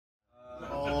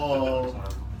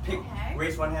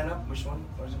one hand up? Which one?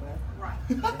 Where's your hand? Right.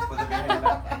 Put the hand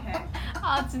up.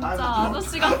 아 진짜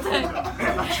아저씨 같아.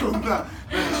 나 존나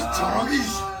저기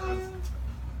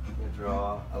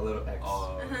Draw a little X.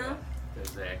 Oh, yeah.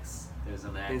 There's the X. There's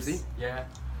an X. Can you see? Yeah.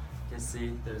 You can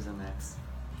see there's an X.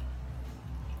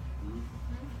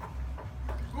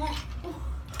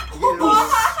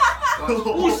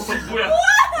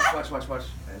 Watch.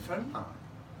 Turn. Oh.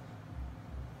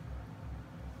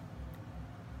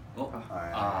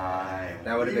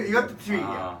 That would have been. 이것도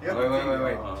트릭이야.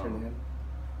 Wait. 이것도 Turn 트릭이야. the hand.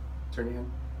 Turn your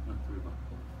hand.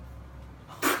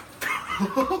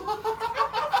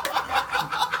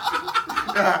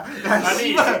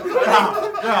 아니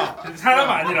사람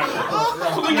아니라고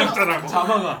초능력자라고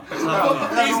잡아가.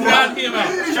 He's not human.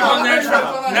 Supernatural.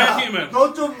 Not human.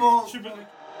 너좀 뭐.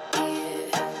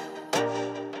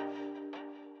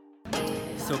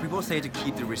 So people say to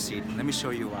keep the receipt. Let me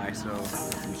show you why. So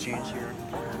you change here.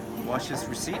 Watch this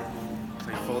receipt.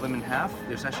 So you fold them in half.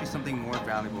 There's actually something more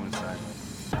valuable inside.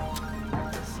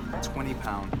 It's 20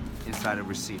 pound inside a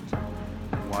receipt.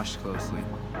 Wash closely.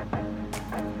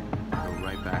 Go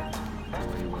right back to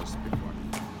where you was before.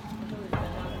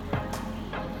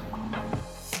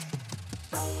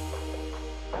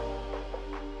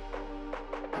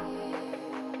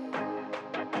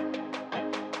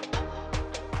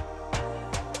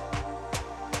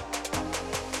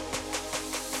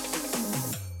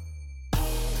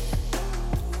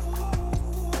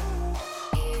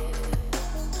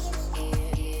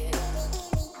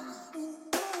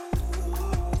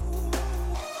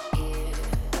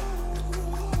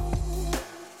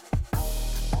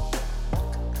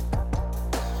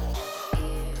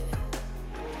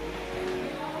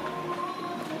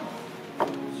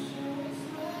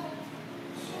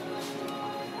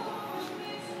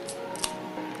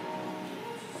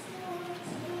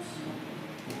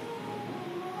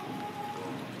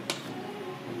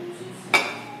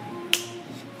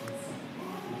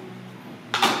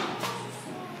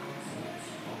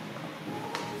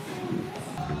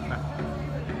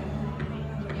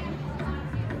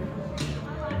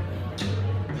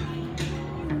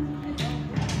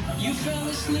 You fell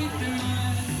asleep in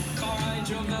my car, I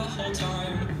drove the whole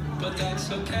time. But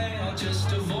that's okay, I'll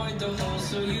just avoid the hole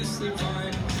so you sleep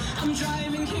fine. I'm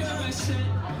driving here, I sit,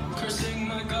 cursing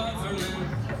my government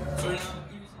for not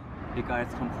using. Hey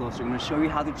guys, come closer. I'm going to show you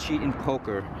how to cheat in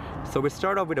poker. So we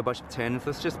start off with a bunch of 10s.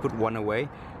 Let's just put one away.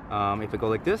 If I go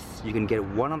like this, you can get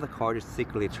one on the card to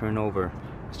secretly turn over.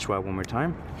 Let's try one more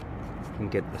time. You can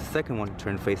get the second one to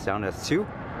turn face down. That's 2,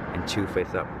 and 2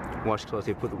 face up. Watch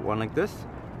closely. Put one like this.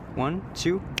 1,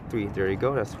 2, 3. There you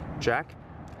go. That's Jack,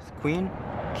 Queen,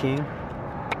 King,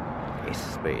 Ace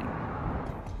of Spade.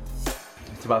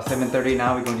 It's about 7:30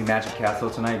 now. We're going to Magic Castle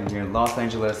tonight. We're here in Los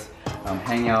Angeles.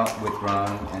 Hang out with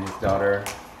Ron and his daughter,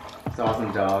 his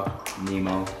awesome dog,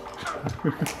 Nemo.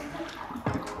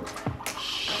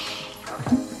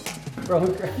 Bro,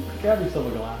 grab yourself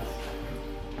a glass.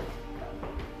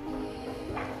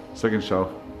 Second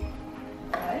show.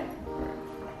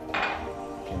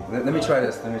 Let me try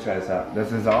this. Let me try this out.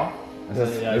 This is all? This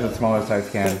is a smaller size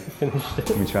can.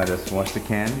 Let me try this. Watch the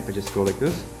can. If I just go like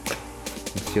this,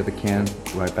 you seal the can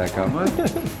right back up.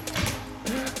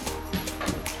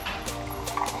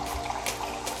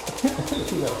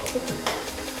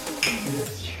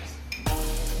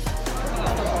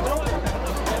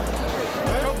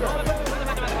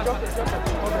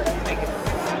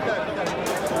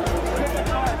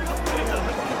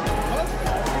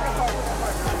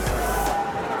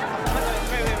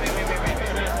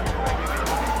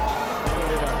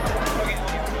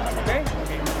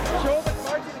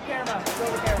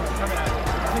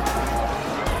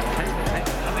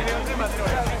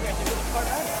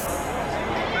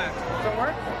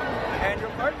 Somewhere? And your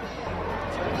card?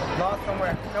 Lost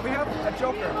somewhere. Now we have a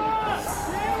joker.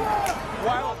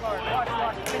 Wild card.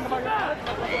 Watch. Think about your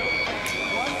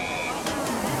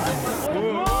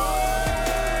card.